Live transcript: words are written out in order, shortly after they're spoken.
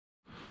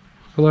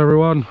Hello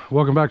everyone,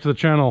 welcome back to the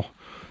channel.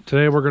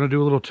 Today we're going to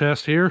do a little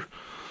test here.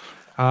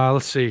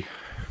 Let's see,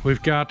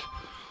 we've got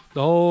the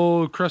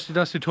old crusty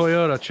dusty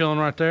Toyota chilling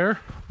right there.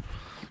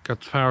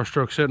 Got the Power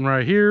Stroke sitting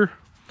right here.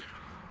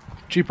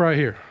 Jeep right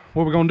here.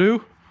 What we're going to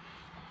do,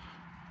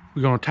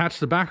 we're going to attach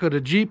the back of the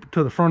Jeep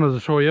to the front of the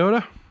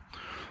Toyota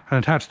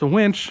and attach the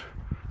winch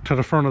to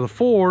the front of the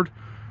Ford.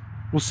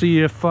 We'll see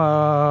if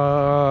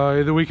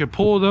either we can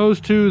pull those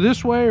two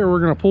this way or we're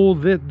going to pull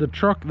the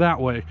truck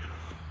that way.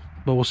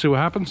 But we'll see what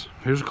happens.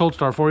 Here's a cold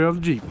start for you of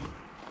the Jeep.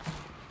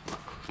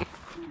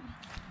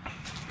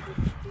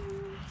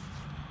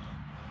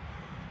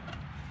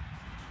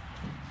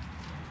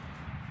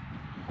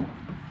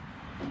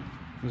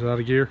 Is it out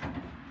of gear?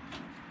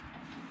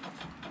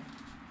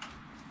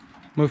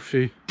 Move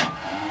she.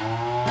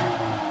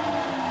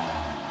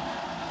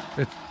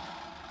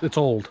 It's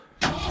old.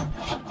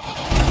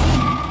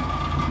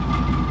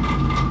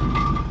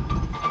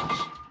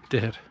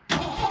 Dead.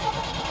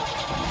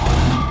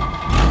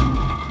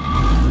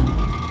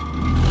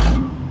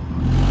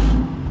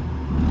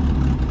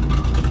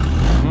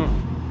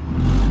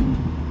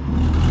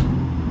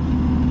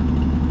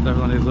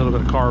 Definitely needs a little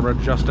bit of carb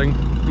adjusting.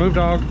 Move,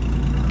 dog.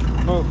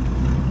 Oh.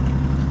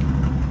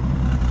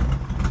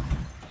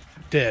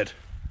 Dead.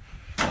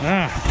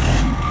 Ah.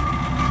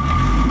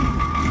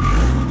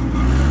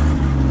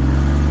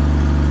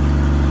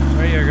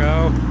 There you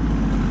go.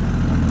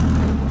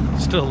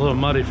 Still a little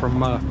muddy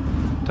from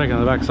taking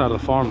the back side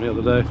of the farm the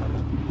other day.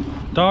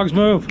 Dogs,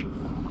 move.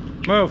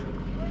 Move.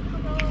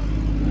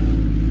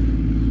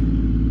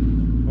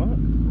 What?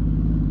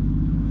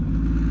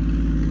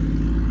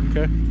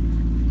 Okay.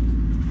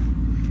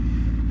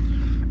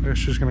 I guess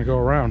she's gonna go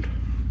around.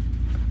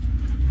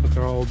 Look at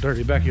our old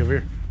dirty Becky over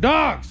here.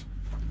 Dogs!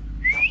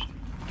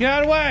 Get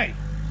out of the way!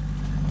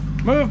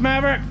 Move,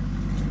 Maverick!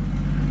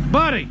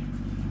 Buddy!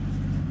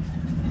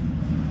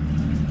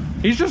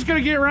 He's just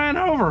gonna get ran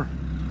over.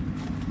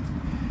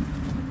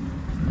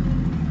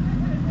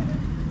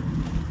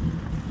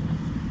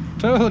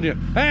 Told you.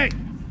 Hey!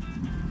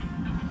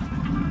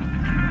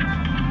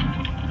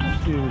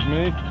 Excuse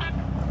me.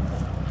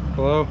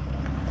 Hello?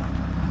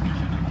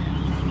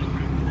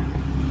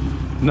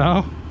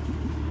 No?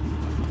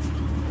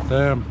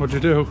 Damn, what'd you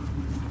do?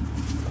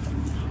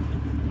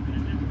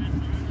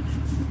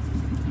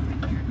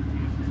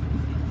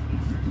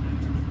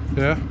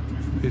 Yeah?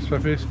 Piece by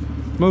piece?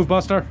 Move,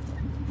 Buster!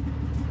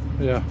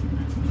 Yeah.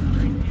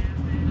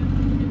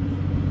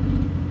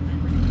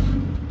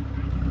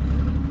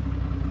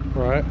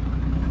 Right.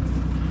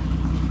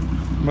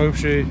 Move,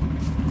 she.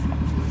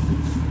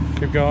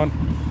 Keep going.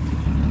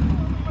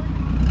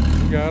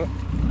 You got it.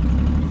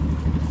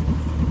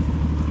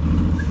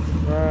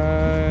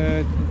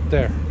 Right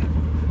there.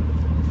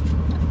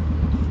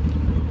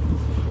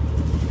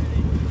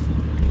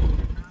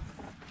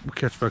 We'll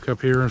catch back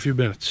up here in a few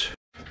minutes.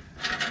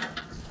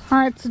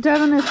 Alright, so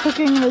Devin is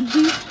hooking the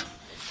Jeep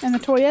and the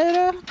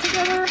Toyota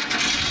together.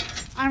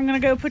 I'm going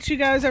to go put you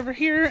guys over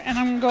here and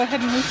I'm going to go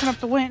ahead and loosen up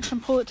the winch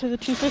and pull it to the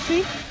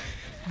 250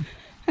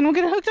 and we'll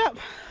get it hooked up.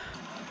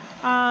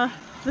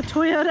 The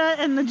Toyota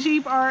and the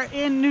Jeep are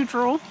in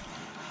neutral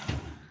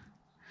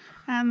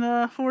and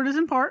the Ford is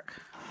in park.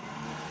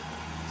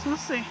 So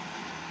let's see.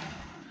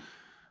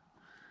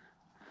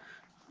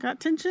 Got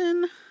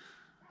tension.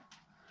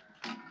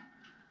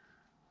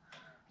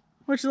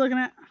 What you looking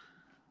at?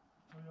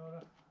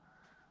 Toyota.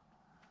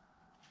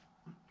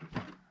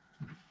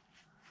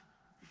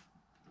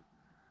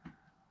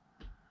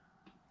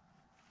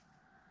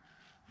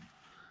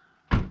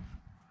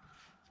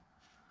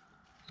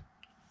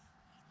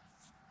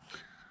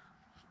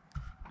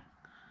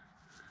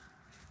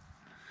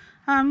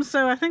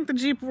 So I think the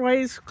Jeep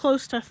weighs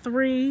close to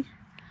 3.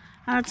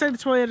 I'd say the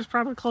Toyota is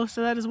probably close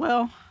to that as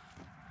well.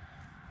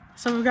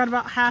 So we've got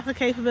about half the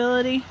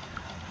capability.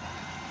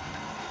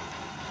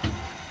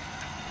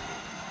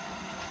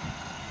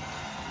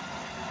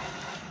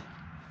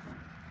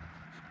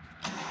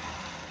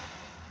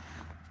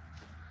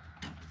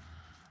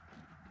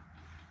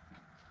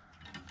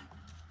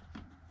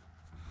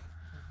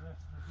 This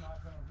is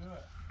not going to do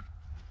it.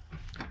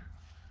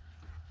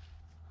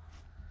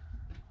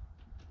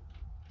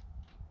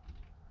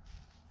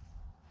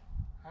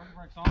 Party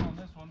brakes on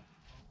this one.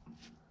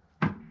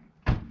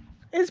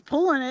 It's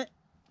pulling it.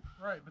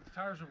 Right, but the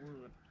tires are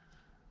ruined.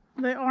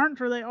 They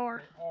aren't or they are?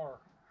 They are.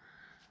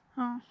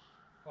 Oh.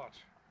 Watch.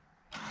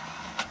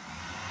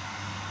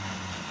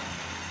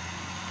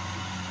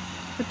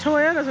 The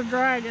Toyotas are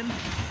dragging.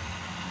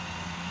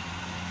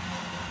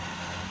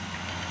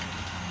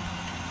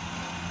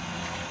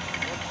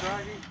 What's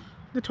dragging?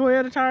 The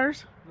Toyota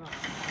tires? No.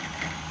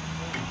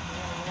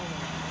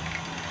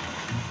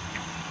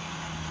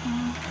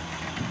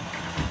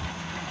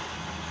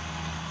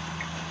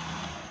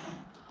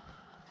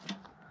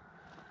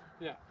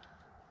 Yeah.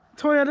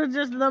 Toyota,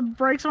 just the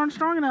brakes aren't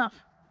strong enough.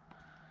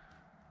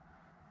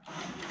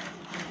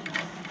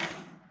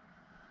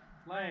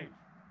 Lame.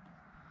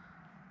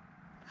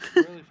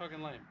 Really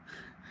fucking lame.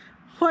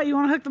 What, you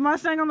want to hook the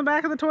Mustang on the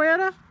back of the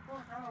Toyota?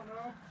 Fuck, I don't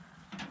know.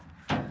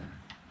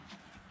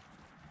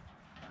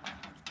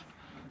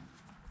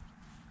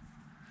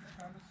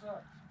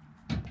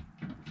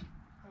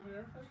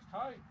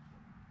 tight.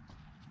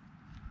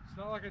 It's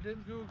not like I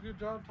didn't do a good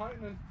job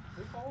tightening.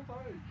 It's all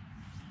tight.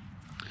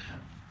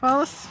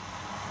 Well, it's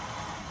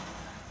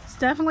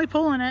definitely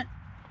pulling it.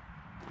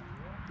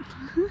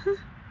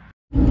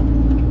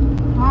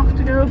 Off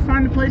to go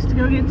find a place to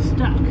go get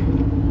stuck.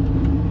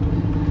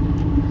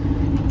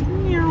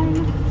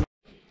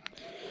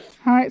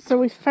 Alright, so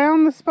we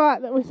found the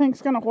spot that we think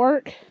is going to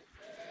work.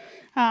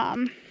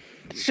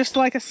 It's just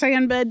like a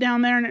sand bed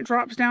down there and it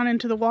drops down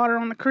into the water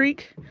on the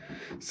creek.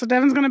 So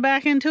Devin's going to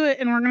back into it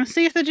and we're going to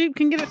see if the Jeep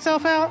can get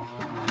itself out.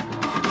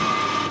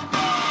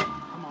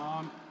 Come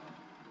on.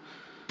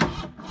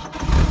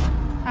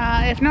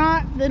 If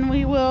not, then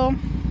we will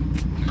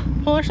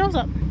pull ourselves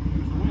up.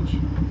 Winch.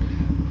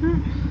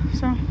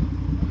 So,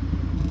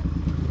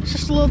 it's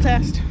just a little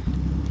test.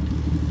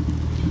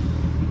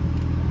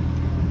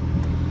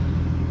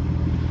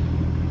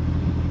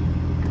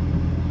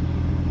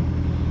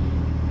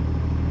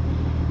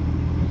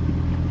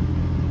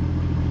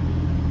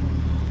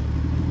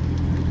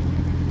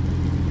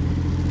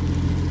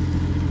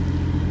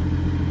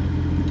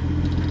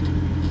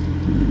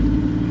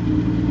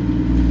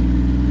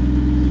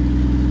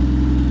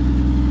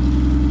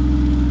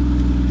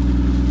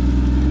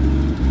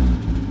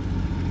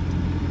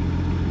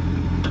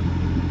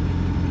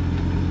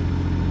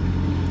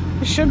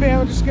 Should be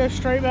able to just go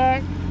straight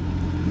back.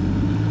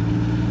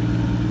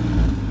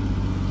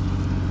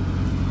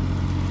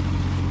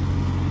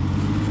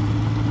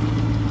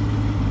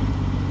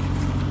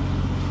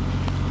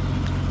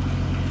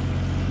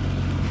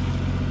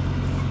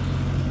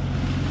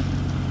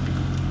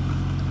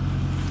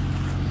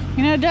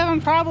 You know,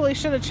 Devin probably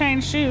should have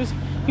changed shoes.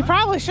 You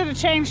probably should have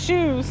changed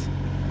shoes.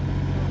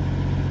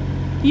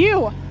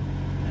 You!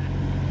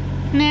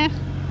 Nah.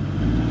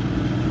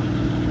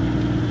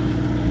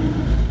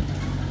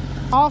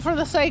 All for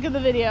the sake of the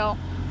video.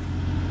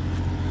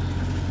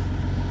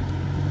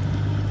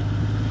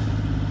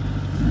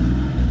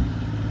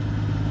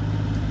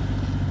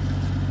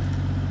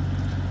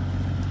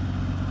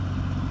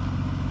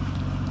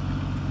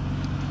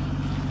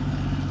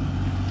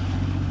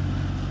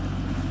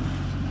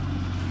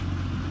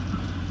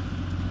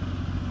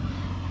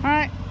 All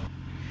right,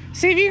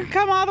 see if you can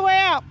come all the way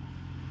out.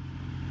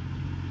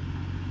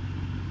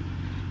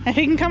 If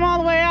he can come all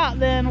the way out,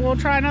 then we'll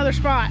try another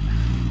spot.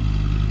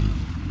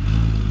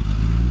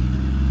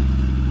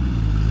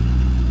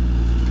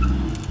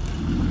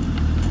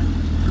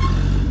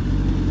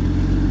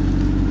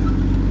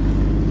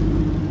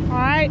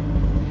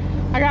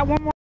 I got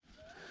one more.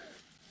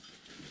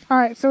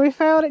 Alright, so we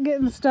failed at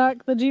getting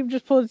stuck. The Jeep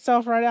just pulled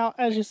itself right out,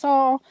 as you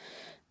saw.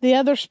 The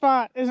other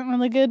spot isn't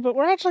really good, but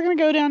we're actually going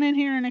to go down in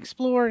here and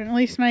explore and at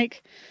least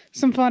make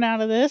some fun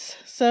out of this.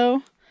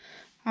 So,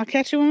 I'll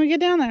catch you when we get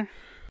down there.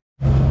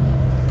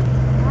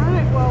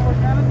 Alright, well, we're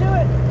going to do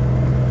it.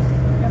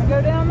 We're going to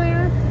go down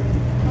there.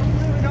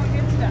 Hopefully we don't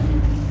get stuck.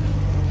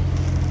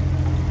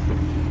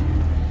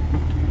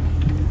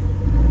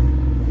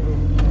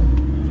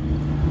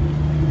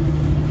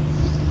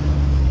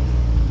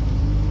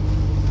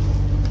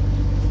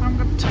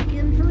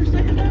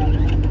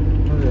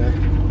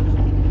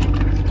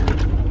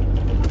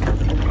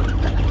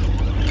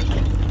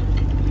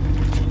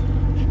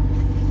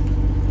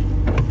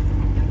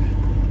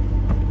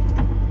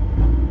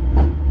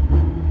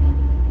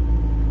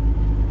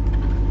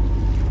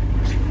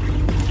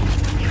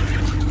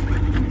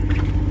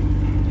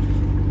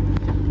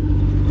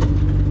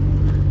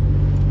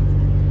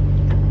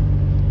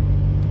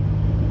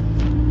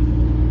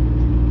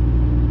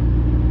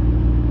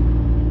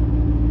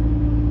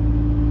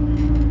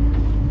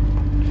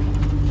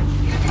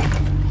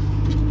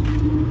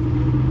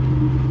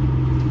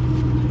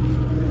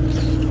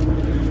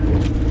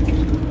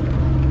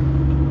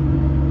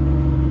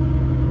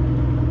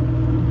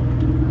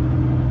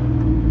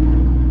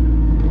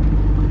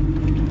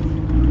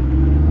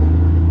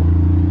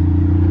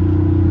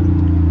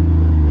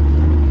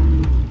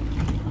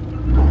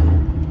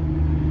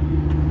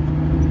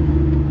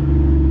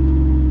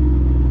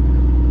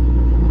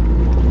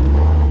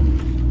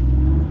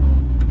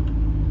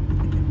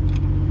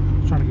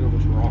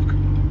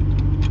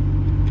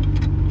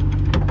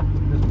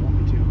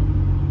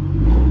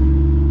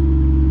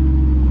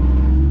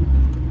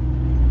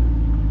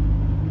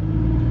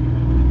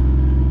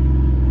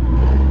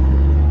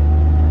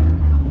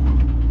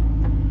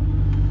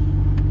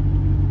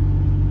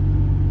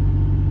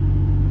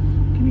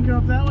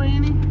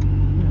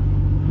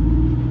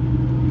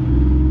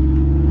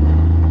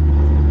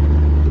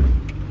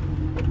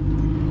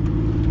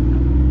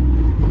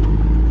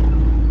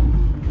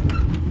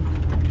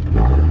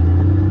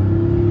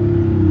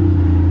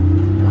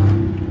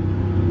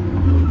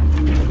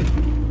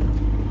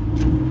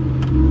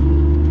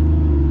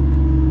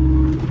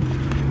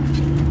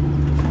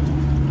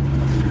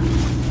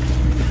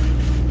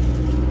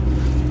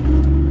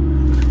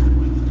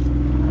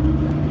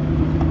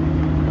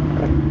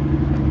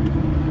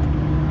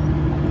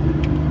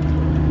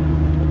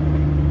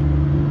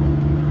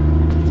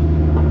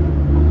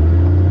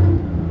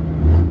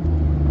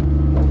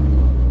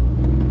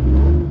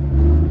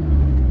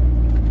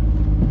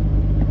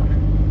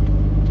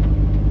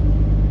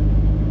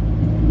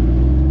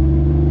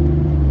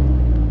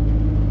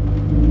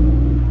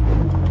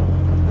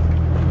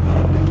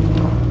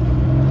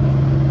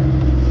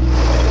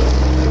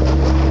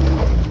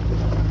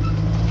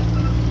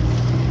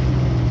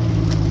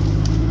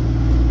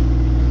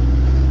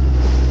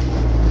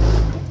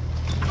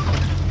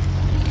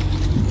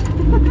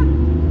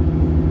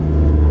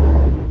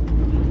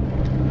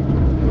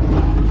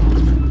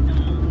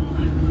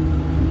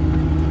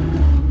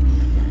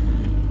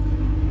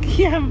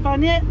 You having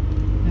fun yet?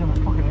 Yeah, my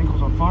fucking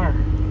ankle's on fire.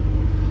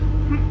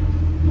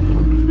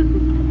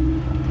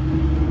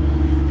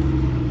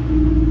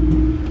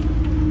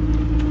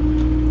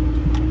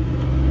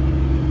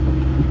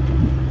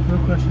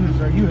 Real question is,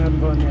 are you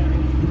having fun yet?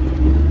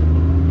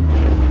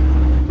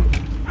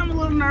 I'm a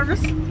little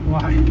nervous.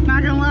 Why?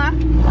 Not gonna lie.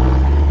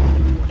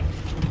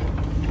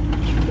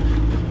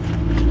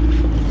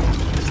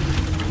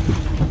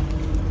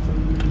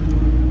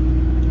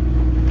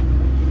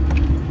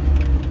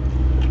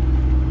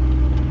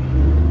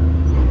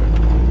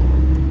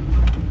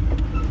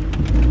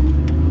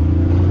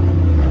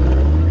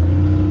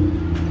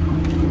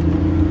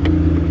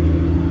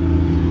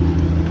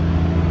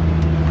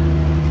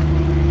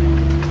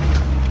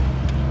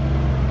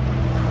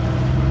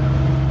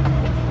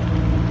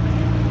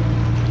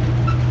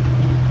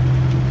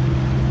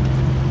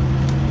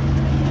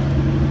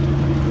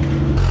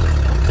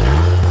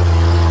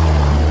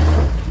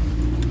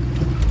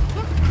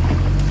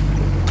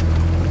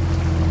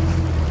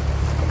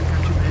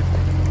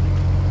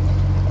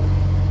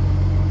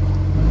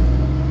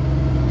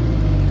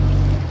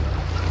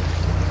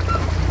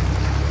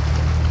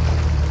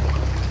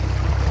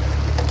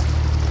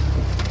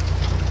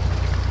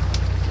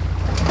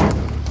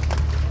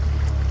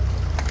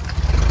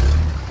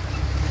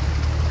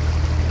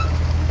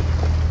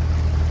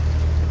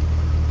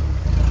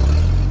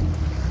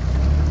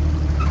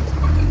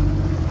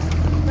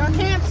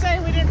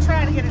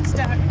 Try to get it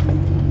stuck.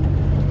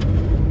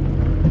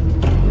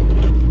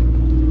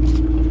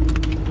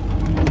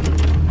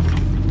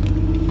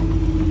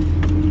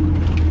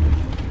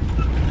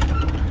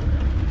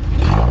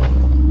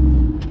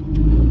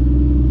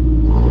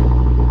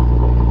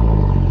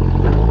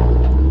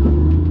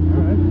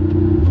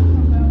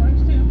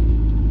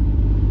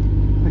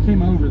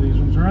 Came over these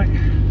ones, right?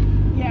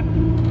 Yep.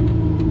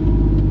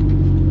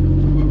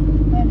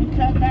 Then you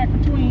cut back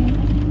between.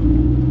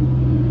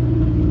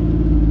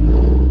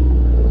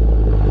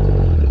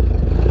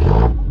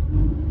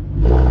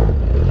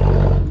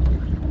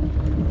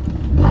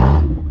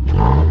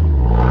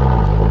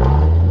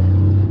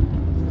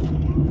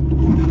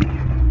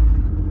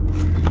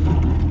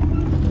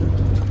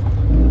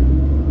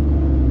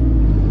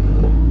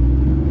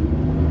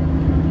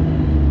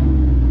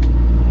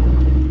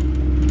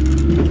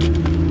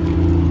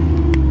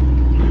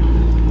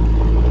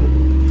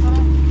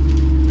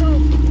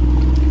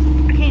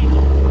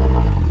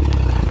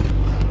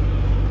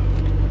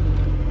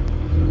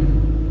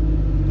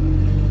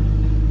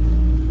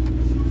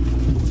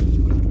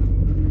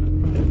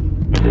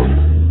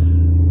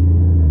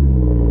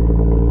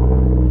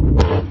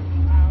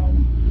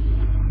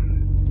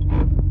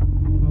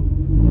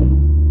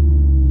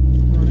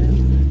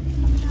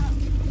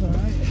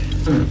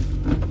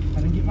 I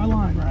didn't get my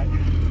line right.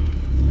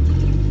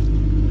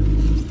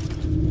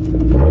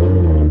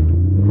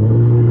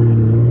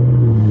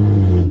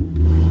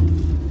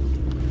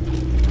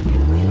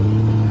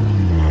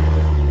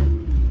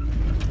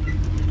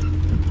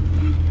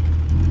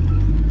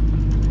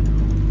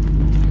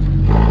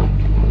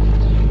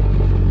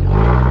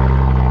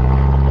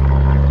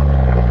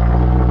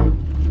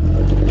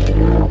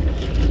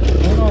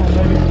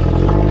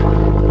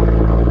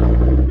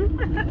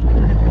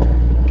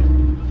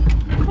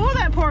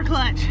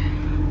 Clutch.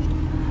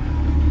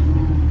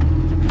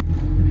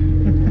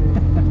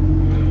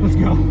 Let's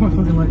go. My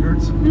fucking leg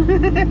hurts.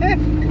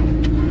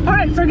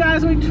 Alright, so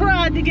guys, we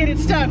tried to get it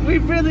stuck. We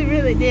really,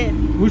 really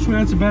did. Wish we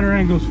had some better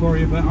angles for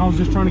you, but I was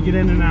just trying to get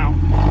in and out.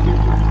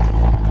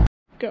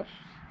 Go.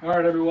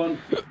 Alright everyone,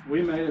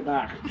 we made it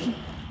back.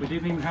 We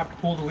didn't even have to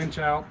pull the winch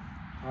out.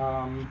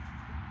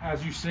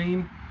 As you've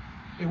seen,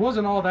 it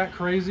wasn't all that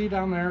crazy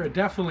down there. It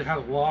definitely had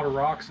a lot of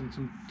rocks and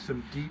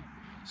some deep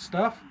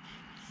stuff.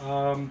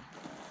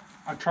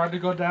 I tried to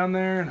go down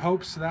there in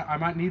hopes that I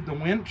might need the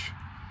winch,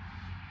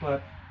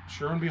 but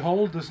sure and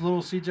behold, this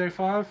little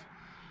CJ5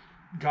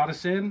 got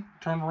us in,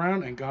 turned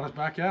around, and got us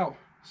back out.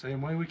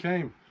 Same way we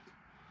came.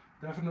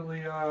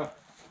 Definitely,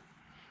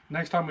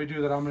 next time we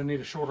do that, I'm going to need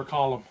a shorter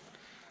column.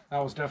 That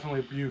was definitely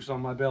abuse on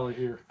my belly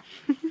here.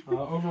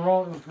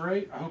 Overall, it was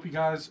great. I hope you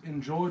guys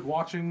enjoyed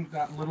watching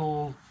that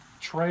little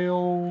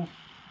trail,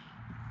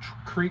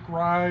 creek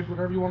ride,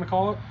 whatever you want to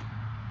call it.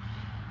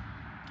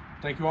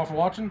 Thank you all for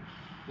watching.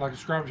 Like and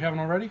subscribe if you haven't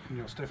already,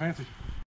 and stay fancy.